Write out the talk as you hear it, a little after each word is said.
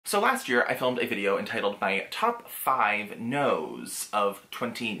So last year I filmed a video entitled my top 5 no's of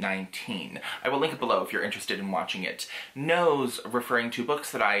 2019. I will link it below if you're interested in watching it. No's referring to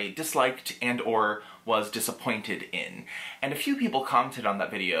books that I disliked and or was disappointed in. And a few people commented on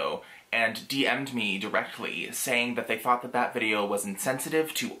that video and DM'd me directly saying that they thought that that video was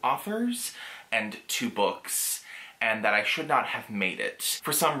insensitive to authors and to books, and that I should not have made it.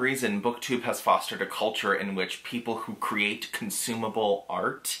 For some reason, BookTube has fostered a culture in which people who create consumable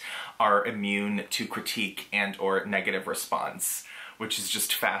art are immune to critique and or negative response, which is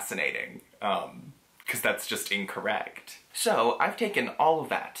just fascinating, because that's just incorrect. So I've taken all of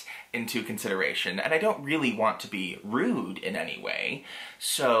that into consideration, and I don't really want to be rude in any way,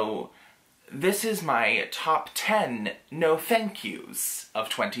 so this is my top 10 no thank yous of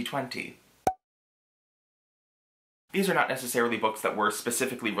 2020. These are not necessarily books that were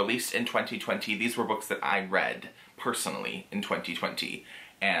specifically released in 2020, these were books that I read personally in 2020,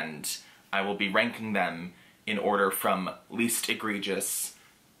 and I will be ranking them in order from least egregious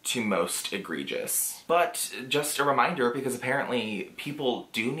to most egregious. But just a reminder, because apparently people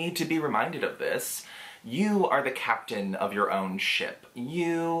do need to be reminded of this, you are the captain of your own ship.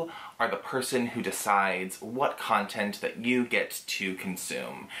 You are the person who decides what content that you get to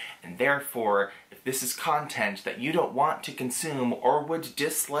consume. And therefore, if this is content that you don't want to consume or would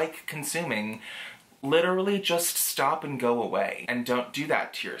dislike consuming, literally just stop and go away. And don't do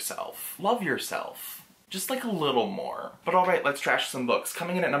that to yourself. Love yourself. Just like a little more. But alright, let's trash some books.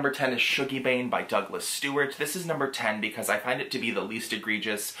 Coming in at number 10 is Sciarappa by Douglas Stewart. This is number 10 because I find it to be the least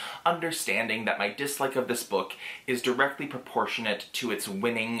egregious, understanding that my dislike of this book is directly proportionate to its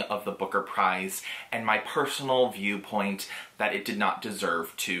winning of the Booker Prize, and my personal viewpoint that it did not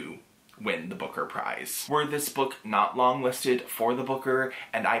deserve to win the Booker Prize. Were this book not longlisted for the Booker,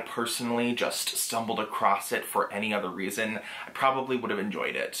 and I personally just stumbled across it for any other reason, I probably would have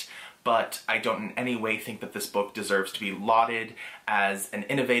enjoyed it. But I don't in any way think that this book deserves to be lauded as an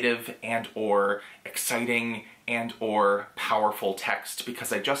innovative and or exciting and or powerful text,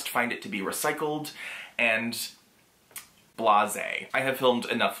 because I just find it to be recycled and blasé. I have filmed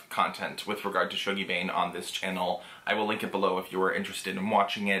enough content with regard to Sciarappa on this channel. I will link it below if you are interested in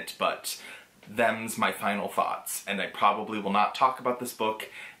watching it, but them's my final thoughts, and I probably will not talk about this book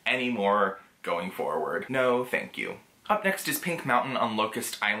anymore going forward. No, thank you. Up next is Pink Mountain on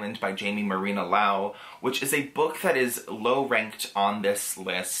Locust Island by Jamie Marina Lau, which is a book that is low ranked on this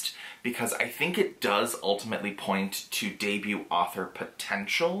list because I think it does ultimately point to debut author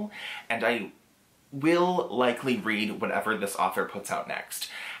potential, and I will likely read whatever this author puts out next.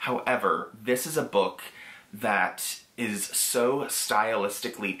 However, this is a book that is so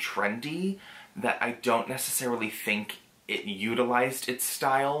stylistically trendy that I don't necessarily think it utilized its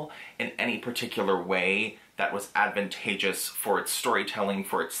style in any particular way that was advantageous for its storytelling,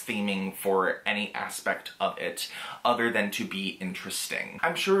 for its theming, for any aspect of it, other than to be interesting.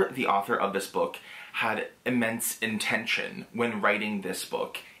 I'm sure the author of this book had immense intention when writing this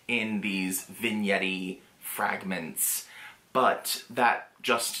book in these vignette-y fragments, but that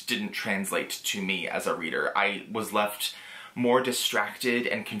just didn't translate to me as a reader. I was left more distracted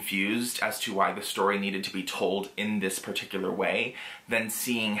and confused as to why the story needed to be told in this particular way than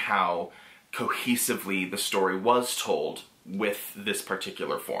seeing how cohesively the story was told with this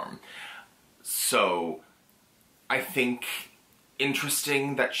particular form. So I think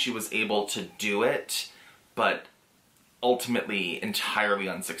interesting that she was able to do it, but ultimately entirely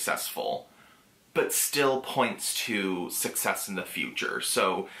unsuccessful, but still points to success in the future.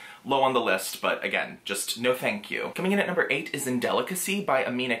 So low on the list, but again, just no thank you. Coming in at number 8 is Indelicacy by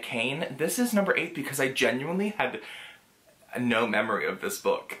Amina Kane. This is number 8 because I genuinely had no memory of this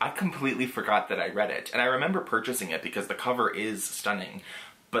book. I completely forgot that I read it, and I remember purchasing it because the cover is stunning,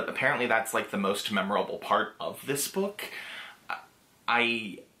 but apparently that's like the most memorable part of this book.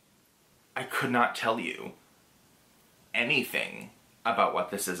 I could not tell you anything about what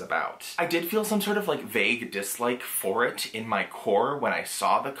this is about. I did feel some sort of like vague dislike for it in my core when I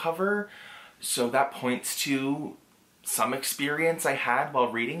saw the cover, so that points to some experience I had while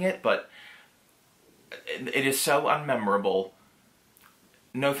reading it, but it is so unmemorable.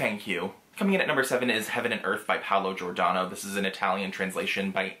 No thank you. Coming in at number 7 is Heaven and Earth by Paolo Giordano. This is an Italian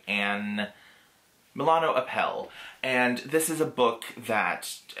translation by Anne Milano Appel, and this is a book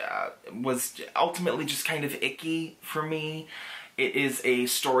that was ultimately just kind of icky for me. It is a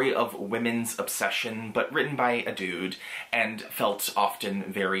story of women's obsession, but written by a dude, and felt often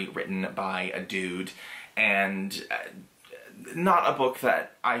very written by a dude, and not a book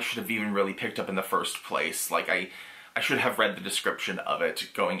that I should have even really picked up in the first place. Like, I should have read the description of it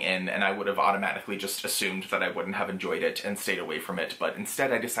going in, and I would have automatically just assumed that I wouldn't have enjoyed it and stayed away from it, but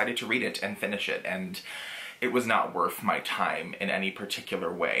instead I decided to read it and finish it, and it was not worth my time in any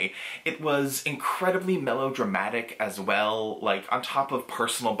particular way. It was incredibly melodramatic as well, like on top of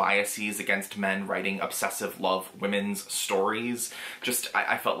personal biases against men writing obsessive love women's stories. Just,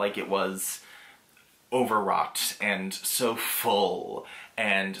 I felt like it was overwrought and so full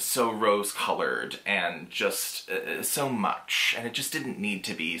and so rose-colored and just so much, and it just didn't need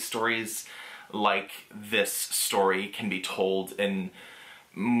to be. Stories like this story can be told in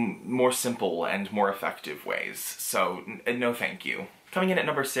more simple and more effective ways, so no thank you. Coming in at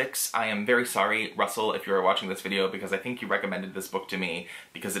number 6, I am very sorry, Russell, if you're watching this video, because I think you recommended this book to me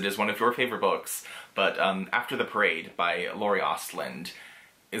because it is one of your favorite books, but After the Parade by Laurie Ostland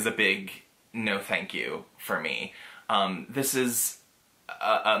is a big no thank you for me. This is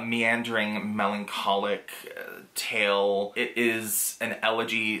a meandering, melancholic tale. It is an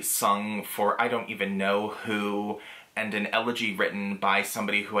elegy sung for I don't even know who, and an elegy written by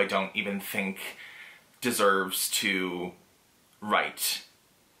somebody who I don't even think deserves to write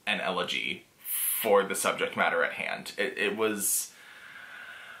an elegy for the subject matter at hand. It was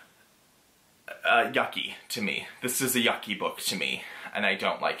yucky to me. This is a yucky book to me, and I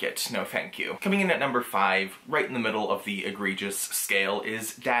don't like it. No thank you. Coming in at number 5, right in the middle of the egregious scale,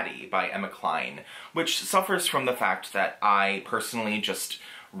 is Daddy by Emma Cline, which suffers from the fact that I personally just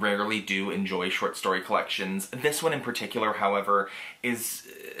rarely do enjoy short story collections. This one in particular, however, is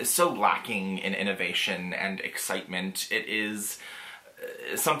so lacking in innovation and excitement. It is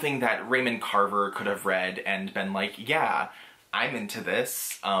something that Raymond Carver could have read and been like, yeah, I'm into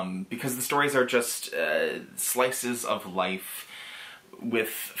this, because the stories are just slices of life with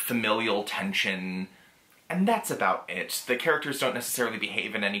familial tension, and that's about it. The characters don't necessarily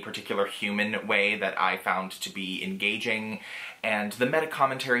behave in any particular human way that I found to be engaging, and the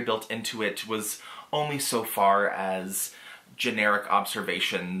meta-commentary built into it was only so far as generic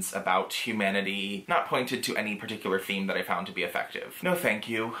observations about humanity, not pointed to any particular theme that I found to be effective. No thank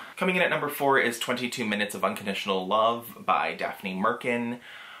you. Coming in at number 4 is 22 Minutes of Unconditional Love by Daphne Merkin,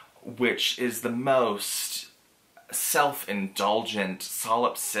 which is the most self-indulgent,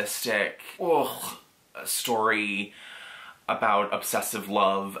 solipsistic story about obsessive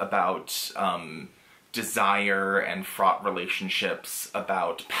love, about desire and fraught relationships,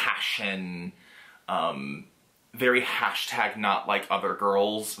 about passion, very hashtag not like other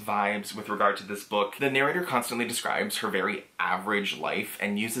girls vibes with regard to this book. The narrator constantly describes her very average life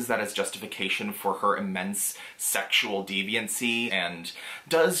and uses that as justification for her immense sexual deviancy, and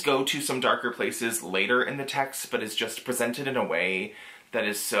does go to some darker places later in the text, but is just presented in a way that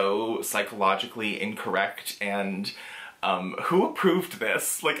is so psychologically incorrect. And who approved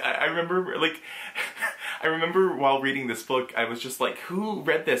this? Like, I remember, like, I remember while reading this book, I was just like, who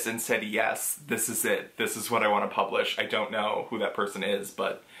read this and said, yes, this is it, this is what I want to publish? I don't know who that person is,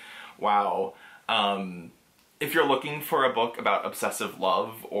 but wow. If you're looking for a book about obsessive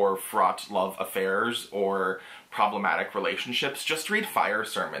love, or fraught love affairs, or problematic relationships, just read Fire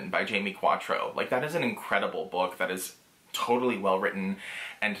Sermon by Jamie Quatro. Like, that is an incredible book that is totally well written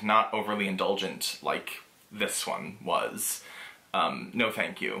and not overly indulgent like this one was. No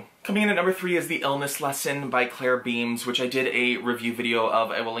thank you. Coming in at number 3 is The Illness Lesson by Claire Beams, which I did a review video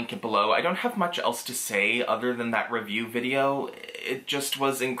of. I will link it below. I don't have much else to say other than that review video. It just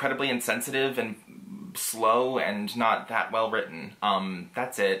was incredibly insensitive and slow and not that well written.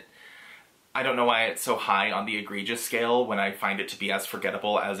 That's it. I don't know why it's so high on the egregious scale when I find it to be as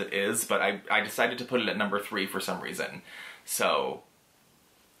forgettable as it is, but I decided to put it at number 3 for some reason. So,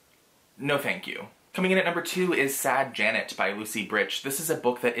 no thank you. Coming in at number 2 is Sad Janet by Lucy Britch. This is a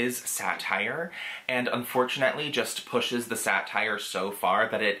book that is satire, and unfortunately just pushes the satire so far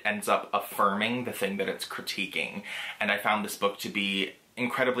that it ends up affirming the thing that it's critiquing. And I found this book to be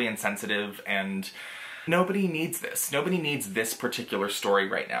incredibly insensitive, and nobody needs this. Nobody needs this particular story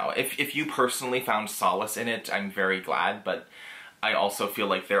right now. If you personally found solace in it, I'm very glad, but I also feel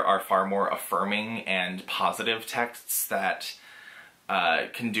like there are far more affirming and positive texts that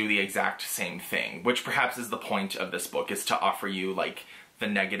can do the exact same thing, which perhaps is the point of this book, is to offer you, like, the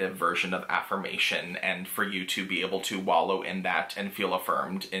negative version of affirmation, and for you to be able to wallow in that and feel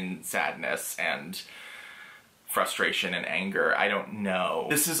affirmed in sadness and frustration and anger. I don't know.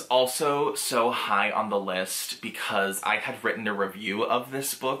 This is also so high on the list because I had written a review of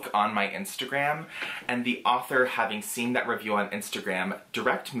this book on my Instagram, and the author, having seen that review on Instagram,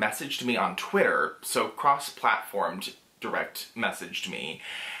 direct messaged me on Twitter, so cross-platformed direct messaged me,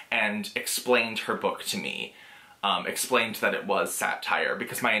 and explained her book to me. explained that it was satire,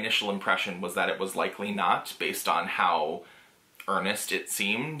 because my initial impression was that it was likely not, based on how earnest it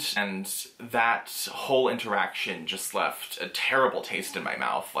seemed, and that whole interaction just left a terrible taste in my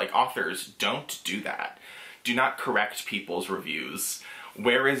mouth. Like, authors, don't do that. Do not correct people's reviews.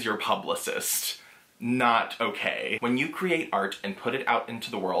 Where is your publicist? Not okay. When you create art and put it out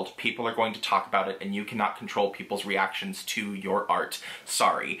into the world, people are going to talk about it, and you cannot control people's reactions to your art.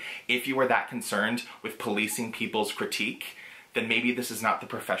 Sorry. If you are that concerned with policing people's critique, then maybe this is not the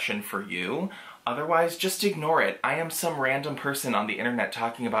profession for you. Otherwise, just ignore it. I am some random person on the internet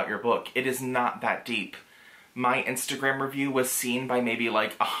talking about your book. It is not that deep. My Instagram review was seen by maybe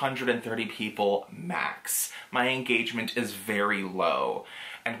like 130 people max. My engagement is very low.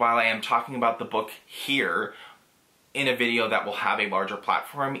 And while I am talking about the book here, in a video that will have a larger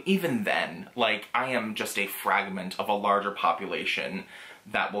platform, even then, like, I am just a fragment of a larger population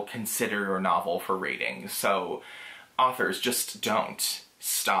that will consider your novel for rating. So, authors, just don't.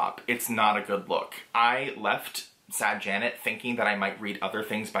 Stop. It's not a good look. I left Sad Janet thinking that I might read other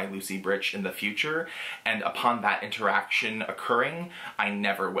things by Lucy Britch in the future, and upon that interaction occurring, I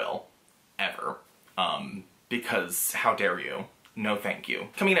never will. Ever. Because how dare you? No thank you.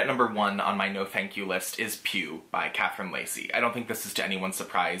 Coming in at number 1 on my no thank you list is Pew by Catherine Lacey. I don't think this is to anyone's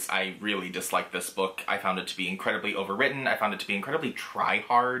surprise. I really dislike this book. I found it to be incredibly overwritten. I found it to be incredibly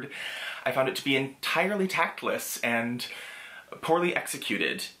try-hard. I found it to be entirely tactless and poorly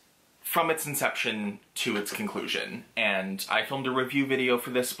executed from its inception to its conclusion. And I filmed a review video for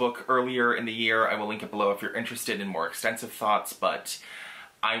this book earlier in the year. I will link it below if you're interested in more extensive thoughts, but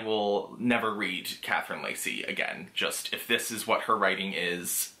I will never read Catherine Lacey again. Just, if this is what her writing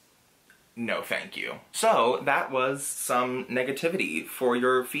is, no thank you. So, that was some negativity for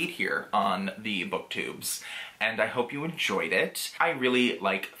your feed here on the BookTubes, and I hope you enjoyed it. I really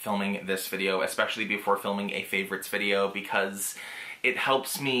like filming this video, especially before filming a favorites video, because it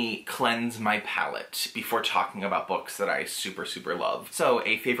helps me cleanse my palate before talking about books that I super love. So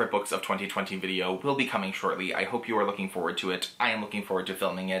a favorite books of 2020 video will be coming shortly. I hope you are looking forward to it. I am looking forward to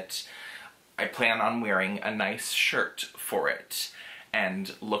filming it. I plan on wearing a nice shirt for it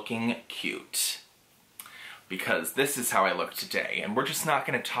and looking cute, because this is how I look today, and we're just not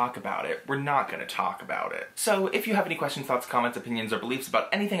going to talk about it. We're not going to talk about it. So if you have any questions, thoughts, comments, opinions, or beliefs about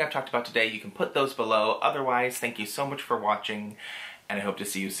anything I've talked about today, you can put those below. Otherwise, thank you so much for watching, and I hope to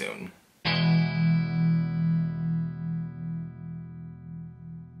see you soon.